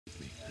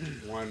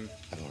1,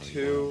 I've already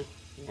 2,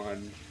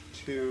 1,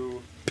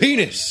 2.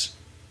 Penis!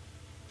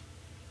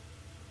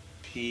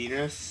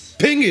 Penis.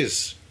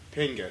 Pingus!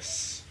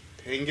 Pingus.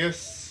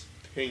 Pingus.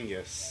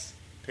 Pingus.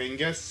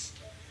 Pingus.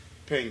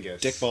 Pingus.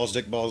 Dick balls,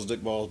 dick balls,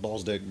 dick balls,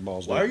 balls, dick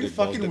balls. Why are dick, you dick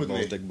balls, fucking dick with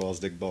balls, me? Dick balls,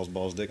 dick balls,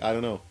 balls, dick. I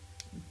don't know.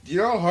 Do you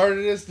know how hard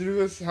it is to do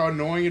this? How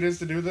annoying it is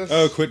to do this?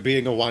 Oh, quit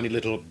being a whiny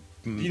little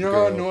Do you know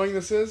girl. how annoying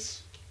this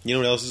is? You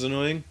know what else is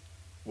annoying?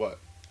 What?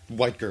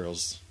 White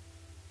girls.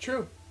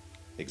 True.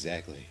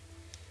 Exactly.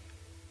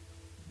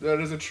 That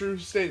is a true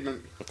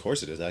statement. Of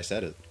course it is. I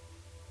said it.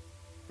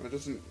 That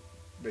doesn't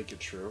make it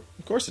true.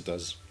 Of course it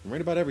does. I'm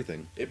right about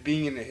everything. It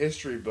being in a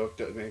history book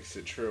that makes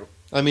it true.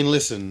 I mean,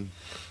 listen.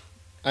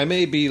 I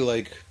may be,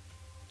 like,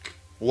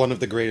 one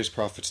of the greatest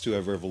prophets to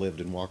ever have lived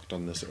and walked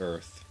on this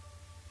earth.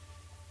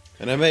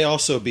 And I may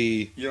also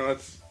be You know,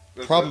 that's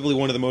probably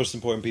one of the most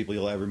important people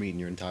you'll ever meet in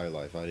your entire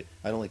life. I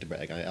don't like to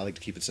brag. I like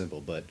to keep it simple,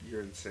 but...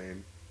 You're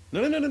insane.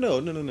 No.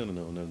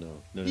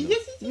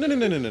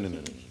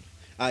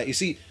 You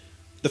see,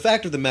 the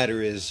fact of the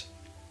matter is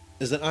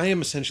that I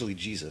am essentially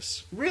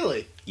Jesus.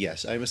 Really?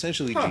 Yes, I am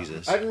essentially Huh.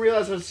 Jesus. I didn't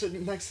realize I was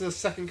sitting next to the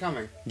second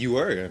coming. You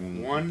were,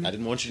 and One, I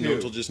didn't want you to know two.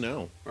 until just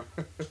now.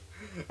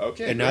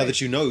 Okay. And now great.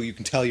 that you know, you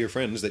can tell your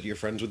friends that you're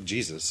friends with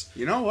Jesus.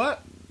 You know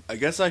what? I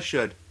guess I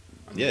should.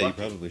 I'm Yeah, you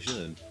lucky. probably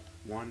should.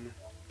 1,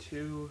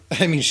 2.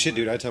 I mean, shit,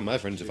 dude, I'd tell my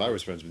friends if I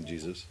was friends with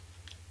Jesus.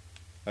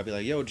 I'd be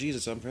like, yo,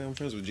 Jesus, I'm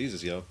friends with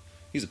Jesus, yo.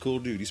 He's a cool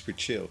dude, he's pretty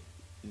chill.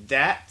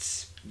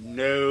 That's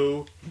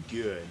no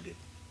good.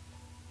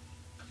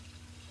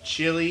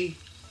 Chili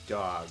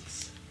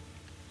dogs.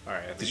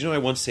 Alright. Did you know I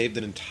once saved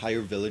an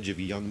entire village of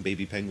young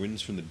baby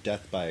penguins from the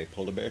death by a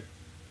polar bear?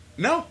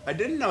 No, I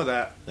didn't know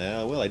that.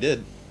 Yeah, well, I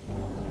did.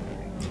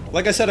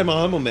 Like I said, I'm a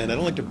humble man. I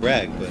don't like to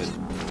brag, but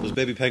those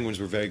baby penguins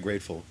were very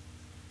grateful.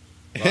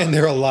 And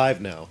they're alive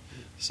now,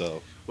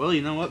 so... Well,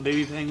 you know what?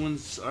 Baby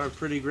penguins are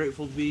pretty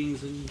grateful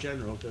beings in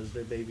general because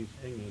they're baby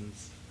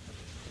penguins.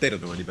 They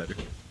don't know any better.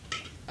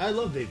 I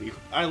love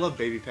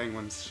baby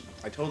penguins.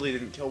 I totally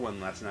didn't kill one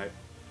last night.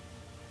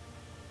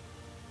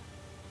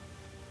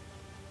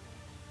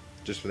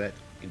 Just for that,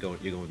 you're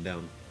going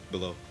down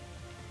below.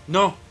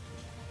 No.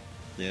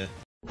 Yeah.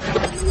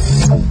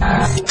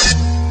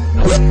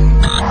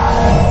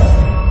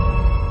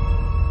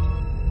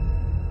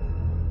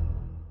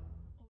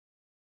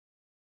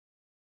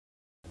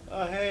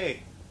 Oh,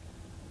 hey.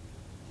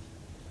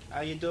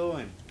 How you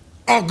doing?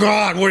 Oh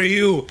God, what are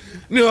you?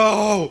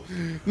 No!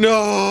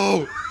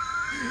 No!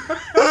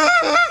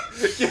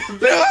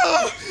 No!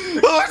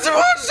 Oh, it's a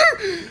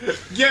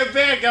monster! Get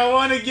back! I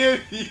want to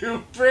give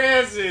you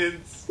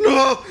presents.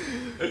 No!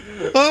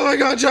 Oh my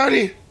God,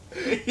 Johnny!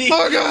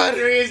 Oh God!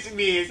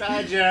 Christmas,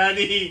 hi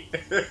Johnny.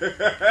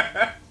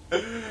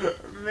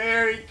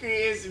 Merry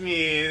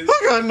Christmas.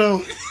 Oh God,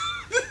 no!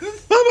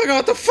 Oh my God,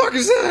 what the fuck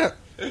is that?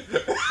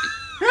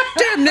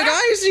 Damn, nigga,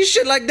 I ain't seen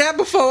shit like that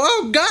before.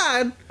 Oh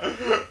God!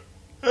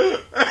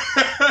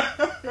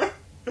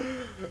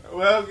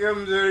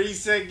 Welcome to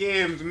Reset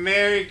Games.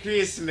 Merry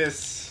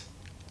Christmas.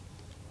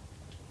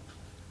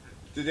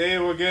 Today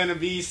we're gonna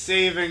be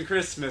saving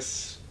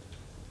Christmas.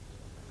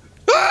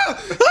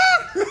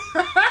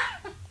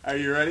 Are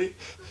you ready?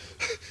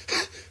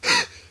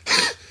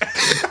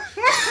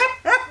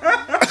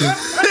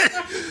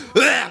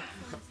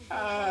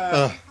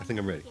 I think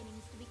I'm ready.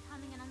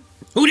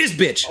 Who this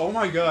bitch? Oh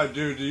my god,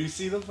 dude, do you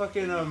see the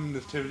fucking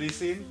nativity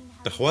scene?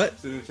 The what?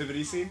 The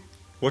nativity scene?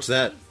 What's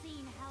that?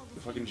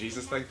 The fucking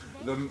Jesus thing?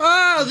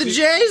 Oh, the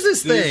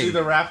Jesus Did you see thing!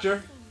 the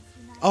raptor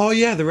Oh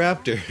yeah, the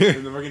raptor.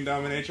 in the fucking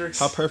dominatrix?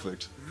 How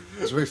perfect.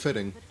 It's very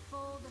fitting.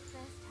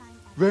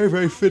 Very,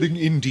 very fitting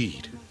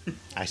indeed.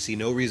 I see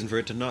no reason for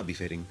it to not be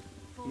fitting.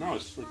 No,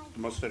 it's like the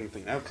most fitting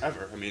thing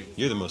ever. I mean,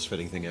 You're the most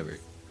fitting thing ever.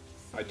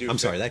 I do. I'm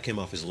fit- sorry, that came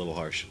off as a little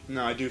harsh.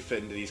 No, I do fit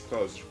into these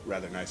clothes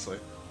rather nicely.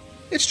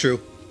 It's true.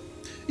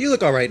 You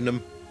look alright in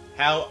them.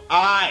 How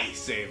I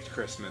saved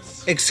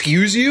Christmas.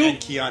 Excuse you? And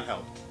Keon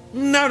helped.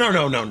 No.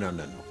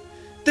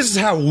 This is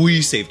how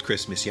we saved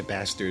Christmas, you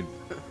bastard.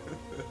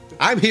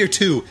 I'm here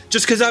too.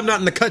 Just because I'm not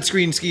in the cut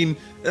screen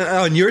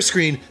on your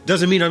screen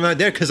doesn't mean I'm not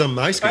there because on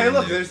my screen. Hey, I'm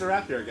look, there. there's the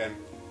raptor again.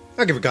 I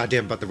don't give a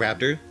goddamn about the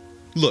raptor.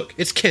 Look,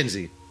 it's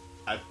Kenzie.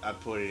 I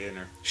put it in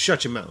her.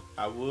 Shut your mouth.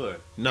 I would.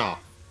 Nah.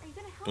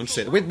 Don't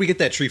say that. Where'd we get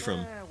that tree from?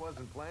 I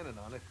wasn't planning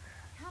on it.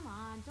 Come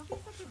on, don't be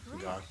such a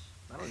brat. God.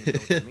 I don't even know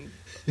what you mean.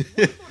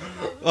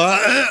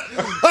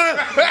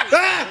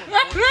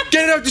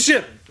 Get it off the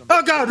ship!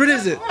 Oh God, what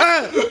is it?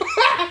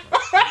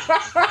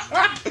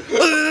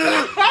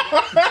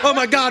 Oh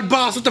my God,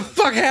 boss, what the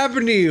fuck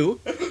happened to you?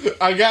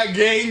 I got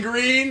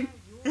gangrene,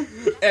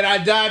 and I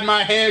dyed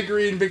my hair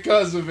green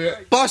because of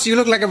it. Boss, you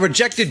look like a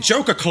rejected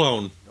Joker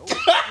clone.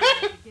 I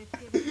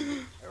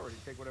already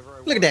take whatever I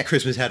want. Look at that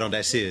Christmas hat on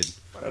that Sid.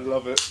 I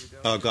love it.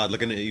 Oh God,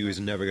 looking at you is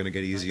never gonna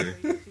get easier.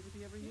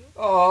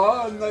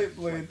 Aw,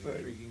 Nightblade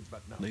thing.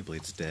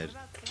 Nightblade's dead.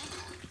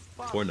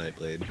 Poor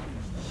Nightblade.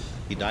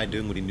 He died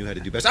doing what he knew how to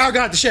do best. Oh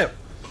God, the ship!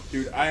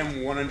 Dude, I am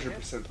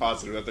 100%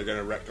 positive that they're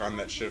gonna retcon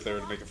that shit if they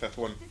were to make a fifth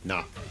one.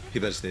 Nah, he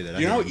better say that.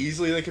 You know how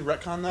easily they could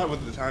retcon that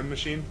with the time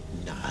machine?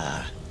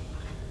 Nah.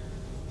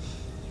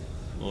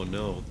 Oh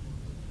no.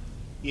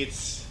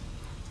 It's...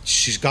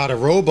 She's got a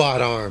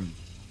robot arm.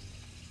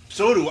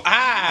 So do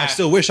I! I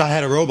still wish I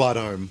had a robot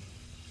arm.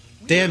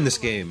 Damn this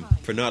game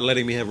for not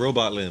letting me have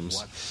robot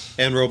limbs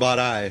and robot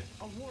eye.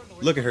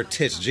 Look at her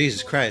tits,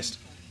 Jesus Christ.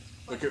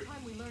 Look at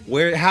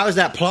How is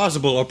that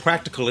plausible or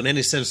practical in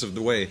any sense of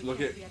the way?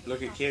 look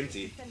at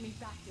Kenty.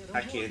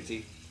 Hi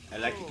Kenty. I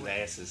like your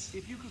glasses.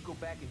 If you could go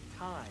back in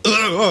time,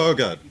 Oh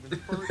god. even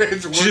further,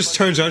 It's She just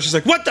turns around, she's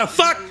like, what the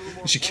fuck?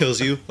 And she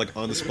kills you, like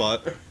on the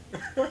spot.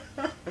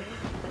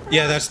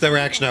 Yeah, that's the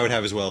reaction I would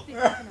have as well.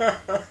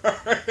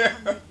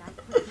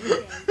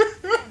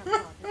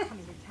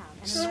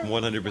 This is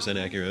 100%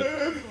 accurate.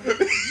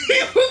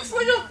 He looks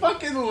like a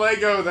fucking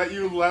Lego that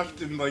you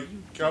left and like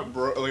got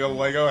like a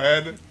Lego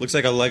head. Looks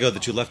like a Lego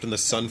that you left in the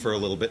sun for a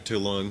little bit too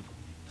long.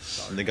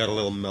 And they got a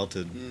little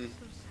melted.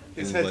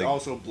 His Mm, head's like-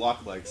 also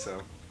block like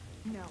so.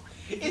 No.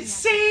 It's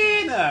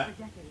Santa!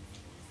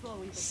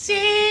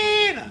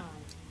 Santa!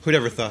 Who'd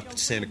ever thought that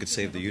Santa could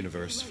save the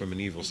universe from an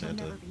evil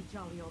Santa?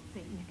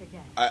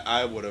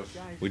 I would have.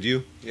 Would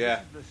you?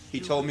 Yeah. He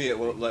told me it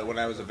when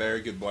I was a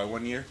very good boy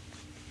one year.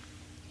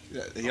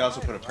 Yeah, he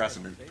also put a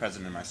present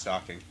in my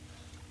stocking.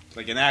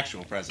 Like an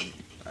actual present.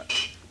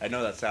 I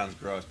know that sounds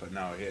gross, but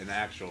no, an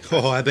actual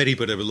present. Oh, I bet he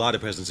put a lot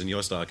of presents in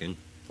your stocking.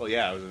 Well,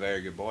 yeah, I was a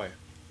very good boy.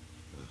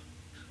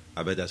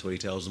 I bet that's what he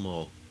tells them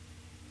all.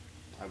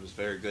 I was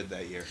very good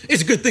that year.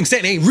 It's a good thing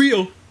Santa ain't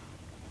real!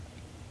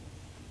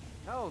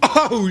 oh,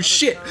 Oh, another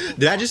shit. terrible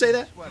Did I just say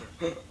that? sweater.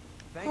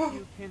 Thank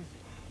you, Kinsey.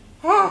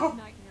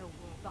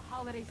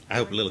 I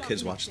hope little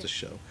kids watch this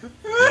show. And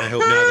I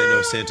hope now they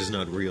know Santa's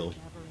not real.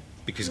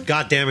 Because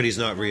goddammit, he's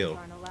not real.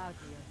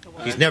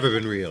 He's never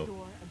been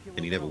real.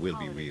 And he never will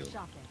be real.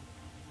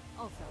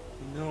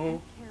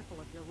 No.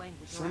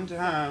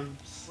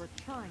 Sometimes We're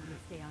trying to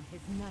stay on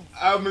his nice.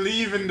 I'm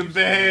leaving the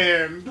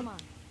band. Come on,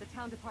 the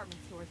town department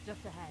store is just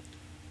ahead.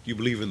 You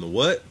believe in the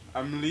what?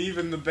 I'm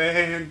leaving the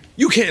band.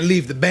 You can't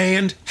leave the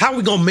band. How are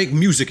we gonna make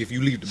music if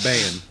you leave the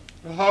band?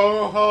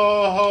 Ho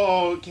ho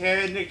ho!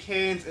 Candy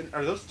canes. And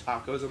are those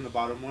tacos on the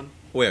bottom one?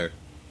 Where?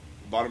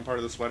 Bottom part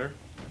of the sweater?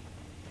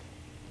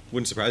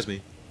 Wouldn't surprise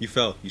me. You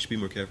fell. You should be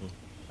more careful.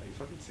 Are you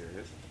fucking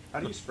serious? How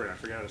do you sprint? I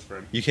forgot how to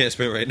sprint. You can't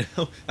sprint right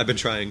now. I've been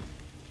trying.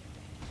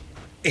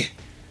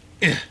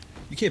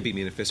 You can't beat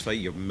me in a fist fight,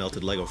 you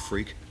melted Lego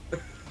freak.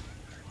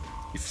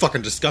 You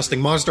fucking disgusting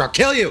monster, I'll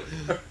kill you!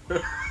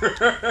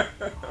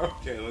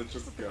 Okay, let's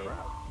just go.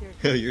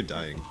 You're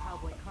dying.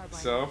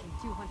 So?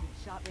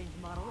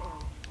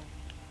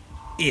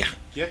 Yeah.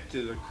 Get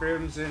to the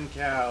Crimson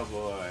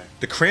Cowboy.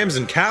 The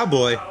Crimson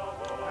Cowboy?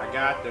 I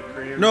got the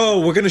Crimson. No,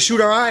 we're gonna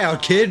shoot our eye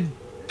out, kid.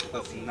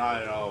 That's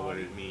not at all what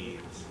it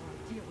means.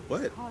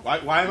 What?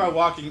 Why am I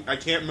walking? I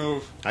can't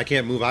move. I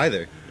can't move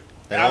either.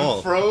 At I'm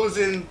all.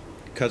 frozen.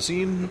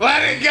 Cutscene?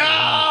 Let it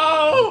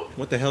go!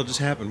 What the hell just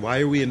happened? Why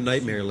are we in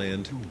Nightmare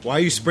Land? Why are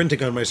you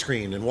sprinting on my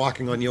screen and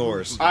walking on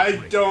yours? I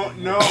don't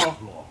know.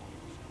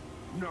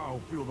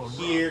 Now feel the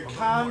Here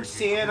comes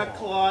Santa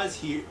Claus.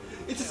 Here,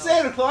 it's a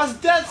Santa Claus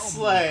death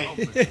sleigh.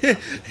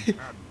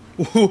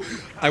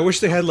 I wish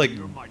they had like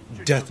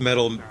death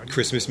metal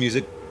Christmas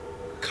music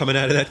coming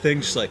out of that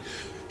thing, just like,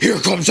 here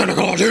comes Santa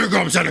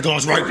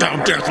Claus, right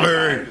down Death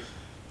Lane.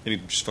 And he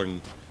just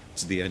fucking,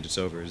 it's the end, it's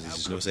over. There's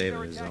just no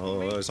saving.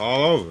 It's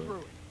all over.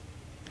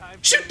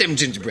 Shoot them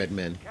gingerbread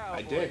men.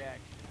 I did.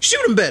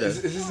 Shoot them better.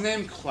 Is his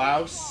name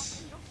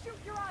Klaus?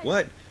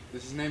 What?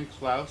 Is his name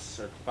Klaus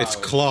or Klaus? It's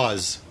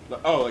Claus.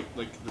 Oh,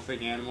 like the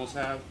thing animals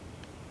have.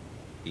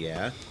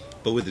 Yeah,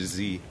 but with a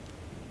Z.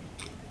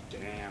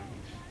 Damn.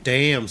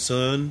 Damn,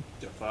 son.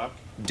 The fuck.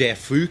 Da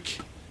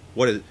fuck.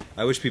 What is?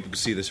 I wish people could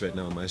see this right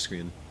now on my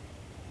screen.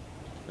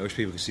 I wish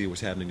people could see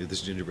what's happening to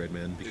this gingerbread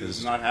man This is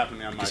because not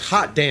happening on my. it's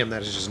hot. Damn,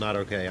 that is just not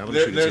okay. I'm gonna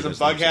shoot There's a this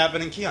bug thing.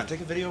 happening. Keon,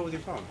 take a video with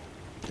your phone.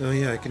 Oh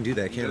yeah, I can do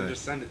that, You can't gotta I?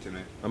 just send it to me.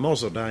 I'm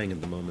also dying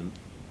at the moment.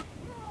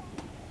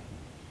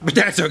 But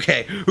that's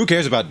okay. Who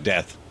cares about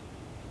death?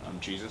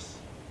 Jesus.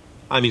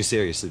 I mean,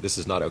 seriously, this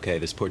is not okay.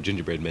 This poor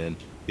gingerbread man.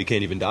 He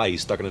can't even die.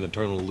 He's stuck in an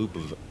eternal loop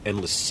of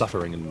endless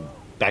suffering and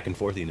back and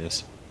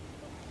forthiness.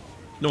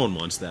 No one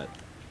wants that.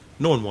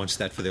 No one wants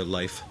that for their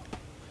life.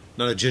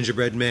 Not a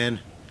gingerbread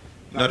man.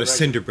 Not a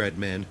cinderbread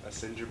man. A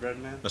gingerbread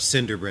man. A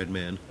cinderbread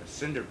man. A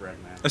cinderbread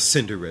man. A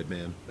cinderbread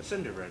man. A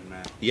cinderbread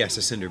man. Yes, a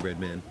cinderbread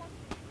man.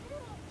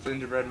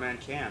 Cinderbread man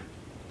can.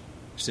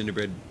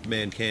 Cinderbread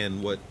man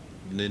can what?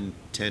 And then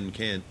 10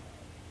 can.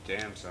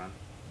 Damn, son.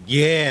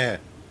 Yeah.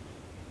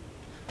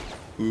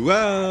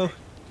 Whoa.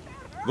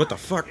 What the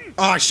fuck?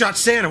 Oh, I shot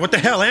Santa. What the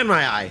hell? And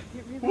my eye.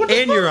 What the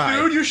And your fuck, eye.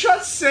 dude? You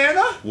shot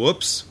Santa?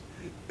 Whoops.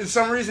 For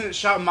some reason, it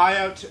shot my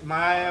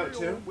eye out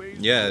too.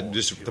 Yeah,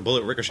 just the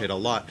bullet ricocheted a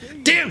lot.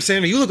 Damn,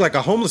 Santa, you look like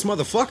a homeless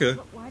motherfucker.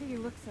 Why do you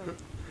look so...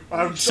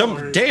 I'm Some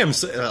sorry. damn,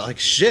 like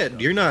shit.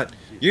 You're not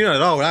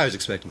at all what I was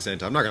expecting,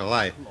 Santa. I'm not gonna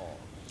lie.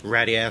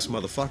 Ratty ass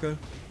motherfucker.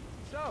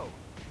 So,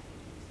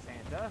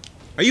 Santa,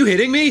 Are you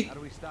hitting me? how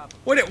do we stop him?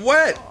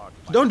 What? Oh,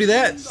 Don't do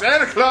that.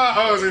 Santa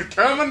Claus is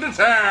coming to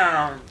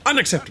town.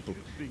 Unacceptable.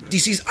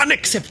 This is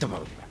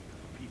unacceptable.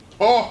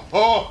 Oh,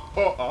 oh,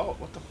 oh, oh,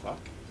 what the fuck?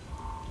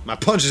 My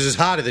punches is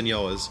harder than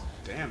yours.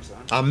 Damn, son.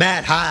 I'm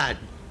mad hard.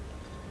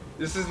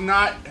 This is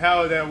not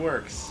how that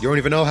works. You don't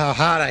even know how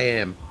hard I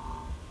am.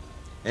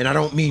 And I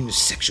don't mean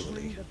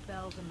sexually. The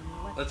bells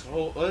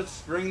and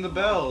Let's ring the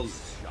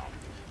bells.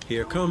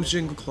 Here comes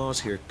Jingle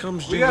Claus, here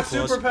comes We Jingle got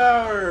Claus.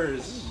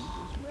 superpowers.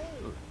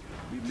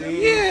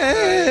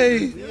 Yay!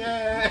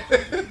 Yay!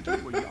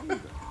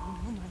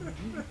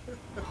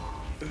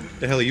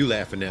 The hell are you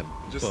laughing at,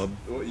 Just bub?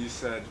 what you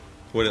said.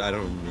 What? I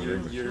don't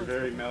remember. You're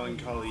very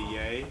melancholy,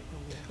 yay.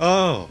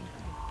 Oh.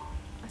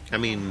 I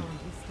mean,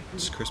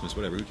 it's Christmas,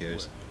 whatever, who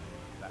cares?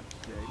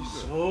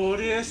 So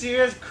this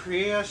is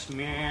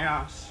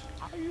Christmas.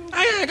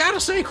 I gotta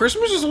say,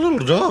 Christmas is a little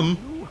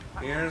dumb.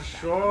 And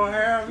so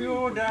have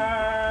you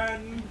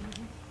done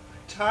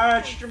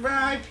touched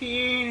my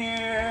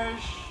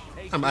penis.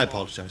 I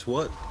apologize,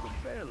 what?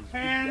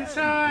 And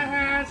so I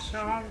had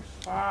some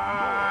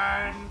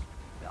fun.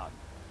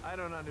 I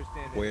don't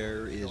understand.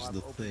 Where is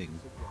the thing?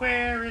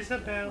 Where is the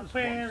bell?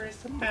 Where is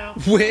the bell?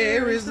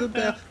 Where is the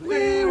bell?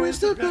 Where is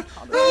the bell?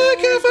 I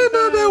can't find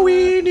the bell.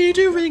 We need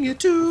to ring it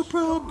to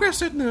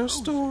progress in the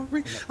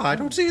story. I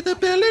don't see the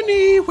bell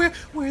anywhere.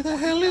 Where the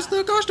hell is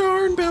the gosh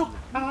darn bell?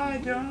 I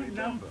don't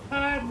know.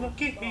 I'm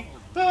looking,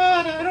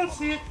 but I don't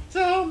see it.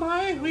 So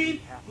my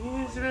weed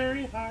is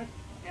very hard.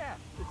 Yeah,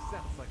 this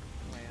sounds like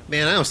a plan.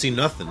 Man, I don't see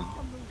nothing.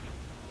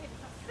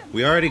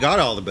 We already got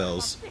all the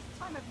bells.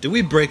 Did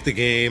we break the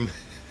game?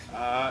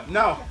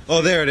 No.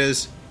 Oh, there it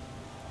is.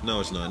 No,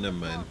 it's not. Never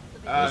mind.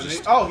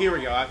 Oh, here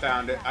we go. I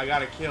found it. I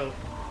gotta kill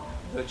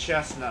the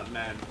chestnut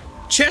men.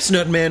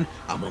 Chestnut Man,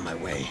 I'm on my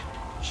way.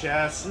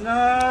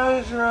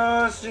 Chestnuts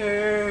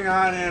roasting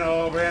on an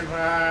open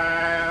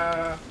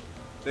fire.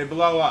 They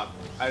blow up.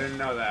 I didn't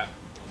know that.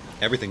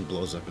 Everything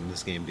blows up in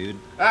this game, dude.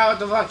 Ah, what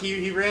the fuck?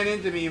 He ran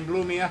into me and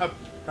blew me up.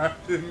 I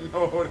didn't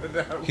know what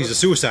that was. He's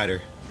a suicider.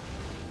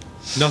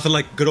 Nothing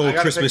like good I old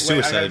gotta Christmas I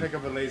gotta suicide. pick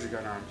up a laser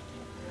gun arm.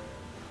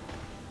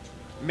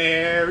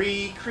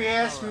 Merry How to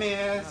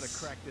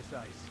Christmas. crack this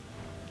ice.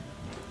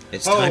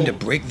 It's time to Oh.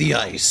 break the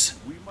ice.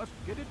 We must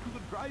get it to the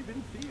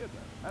drive-in theater.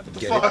 And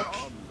Get Fuck.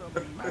 on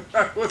the magic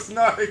I was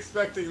not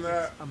expecting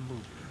that. a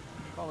movie.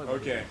 Call it what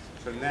it Okay,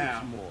 is. so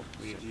now It's more.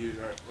 we need to use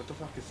our. What the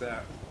fuck is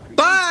that?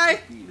 Bye!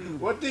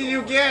 What did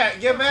you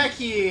get? Get back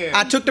here!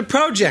 I took the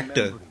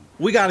projector.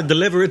 We gotta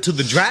deliver it to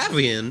the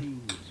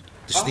drive-in.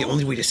 This is the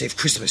only way to save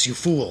Christmas, you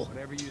fool.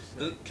 Whatever you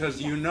say.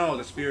 Because you know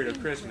the spirit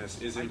of Christmas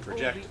is in I told the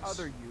projectors.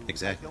 other you,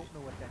 Exactly. I don't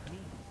know what that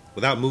means.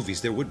 Without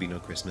movies, there would be no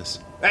Christmas.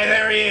 Hey,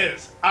 there he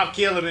is! I'll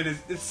kill him in his.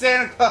 It's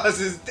Santa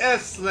Claus's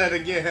death sled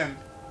again.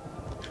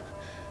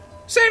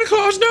 Santa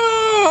Claus,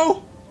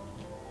 no!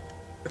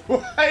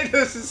 Why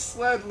does his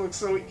sled look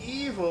so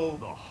evil?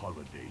 The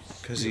holidays.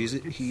 Because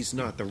he's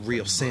not the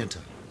real Santa.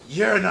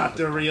 You're not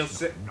the real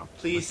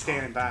Please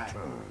stand by.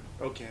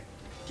 Okay.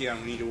 Yeah,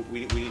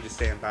 we need to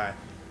stand by.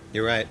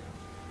 You're right.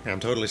 I'm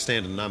totally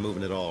standing, not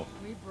moving at all.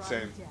 we brought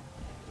Same. him down.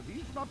 But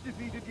he's not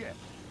defeated yet.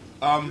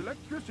 Um.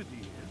 Electricity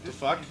here The just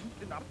fuck?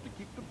 isn't enough to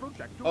keep the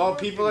projector Oh,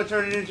 working. people are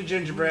turning into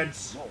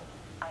gingerbreads.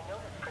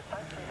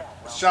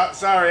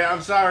 Sorry,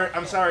 I'm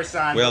sorry,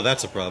 Simon. Well,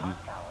 that's a problem.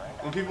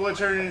 When people are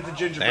turning into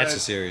gingerbreads, That's a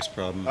serious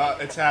problem.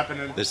 it's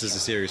happening. This is a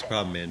serious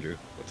problem, Andrew.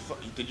 What the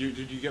fuck? Did you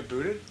get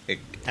booted?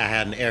 I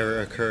had an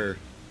error occur,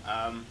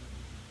 and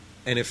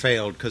it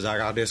failed because I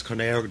got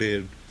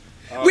disconnected.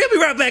 We'll be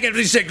right back after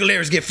these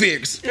secularies get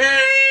fixed. Yay!